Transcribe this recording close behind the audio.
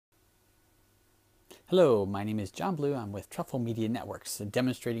Hello, my name is John Blue. I'm with Truffle Media Networks,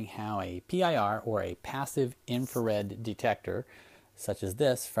 demonstrating how a PIR, or a passive infrared detector, such as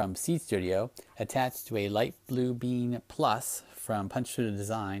this from Seed Studio, attached to a light blue bean plus from Punch Tutor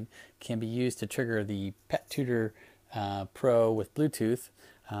Design, can be used to trigger the Pet Tutor Pro with Bluetooth.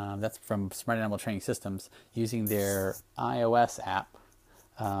 That's from Smart Animal Training Systems, using their iOS app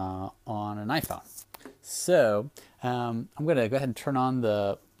on an iPhone. So I'm going to go ahead and turn on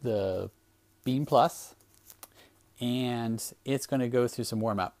the Beam Plus, and it's going to go through some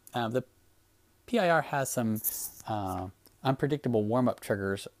warm-up. The PIR has some unpredictable warm-up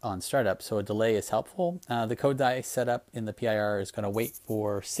triggers on startup, so a delay is helpful. The code that I set up in the PIR is going to wait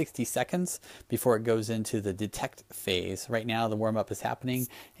for 60 seconds before it goes into the detect phase. Right now the warm-up is happening,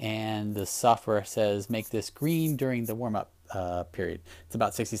 and the software says make this green during the warm-up period. It's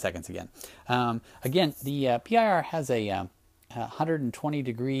about 60 seconds again. Again, the PIR has a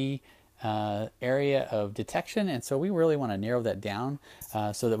 120-degree area of detection, and so we really want to narrow that down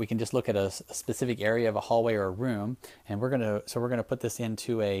so that we can just look at a specific area of a hallway or a room. And we're gonna put this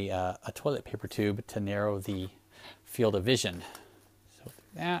into a toilet paper tube to narrow the field of vision. So do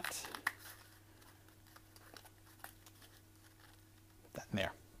that, put that in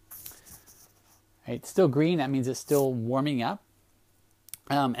there. All right, it's still green. That means it's still warming up.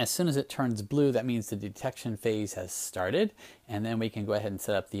 As soon as it turns blue, that means the detection phase has started, and then we can go ahead and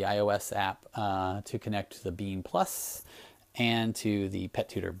set up the iOS app to connect to the Beam Plus and to the Pet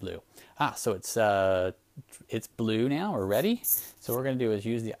Tutor Blue. So it's blue now. We're ready. So what we're going to do is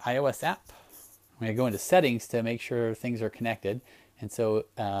use the iOS app. I'm going to go into settings to make sure things are connected, and so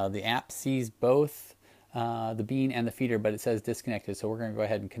the app sees both the bean and the feeder, but it says disconnected. So we're going to go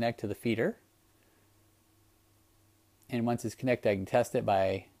ahead and connect to the feeder. And once it's connected, I can test it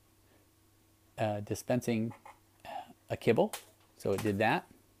by dispensing a kibble. So it did that.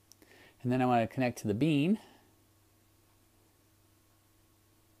 And then I want to connect to the bean.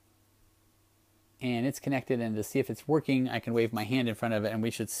 And it's connected, and to see if it's working, I can wave my hand in front of it, and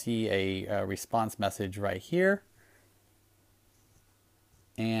we should see a response message right here.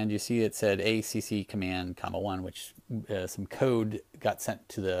 And you see it said ACC command, -1, which some code got sent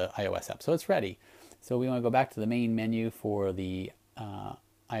to the iOS app. So it's ready. So we want to go back to the main menu for the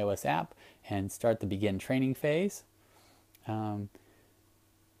iOS app and start the begin training phase. Once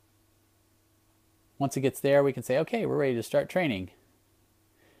it gets there, we can say, okay, we're ready to start training.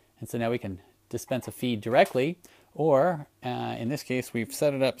 And so now we can dispense a feed directly, or in this case, we've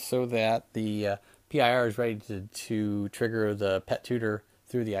set it up so that the PIR is ready to trigger the Pet Tutor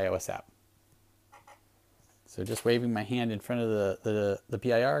through the iOS app. So just waving my hand in front of the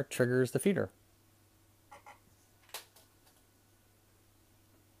PIR triggers the feeder.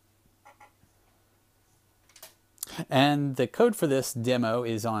 And the code for this demo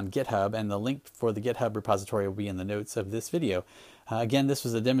is on GitHub, and the link for the GitHub repository will be in the notes of this video. Again, this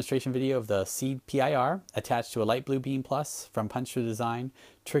was a demonstration video of the Seed PIR attached to a light blue beam plus from Punch Tutor Design,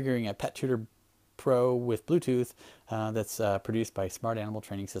 triggering a Pet Tutor Pro with Bluetooth that's produced by Smart Animal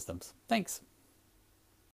Training Systems. Thanks.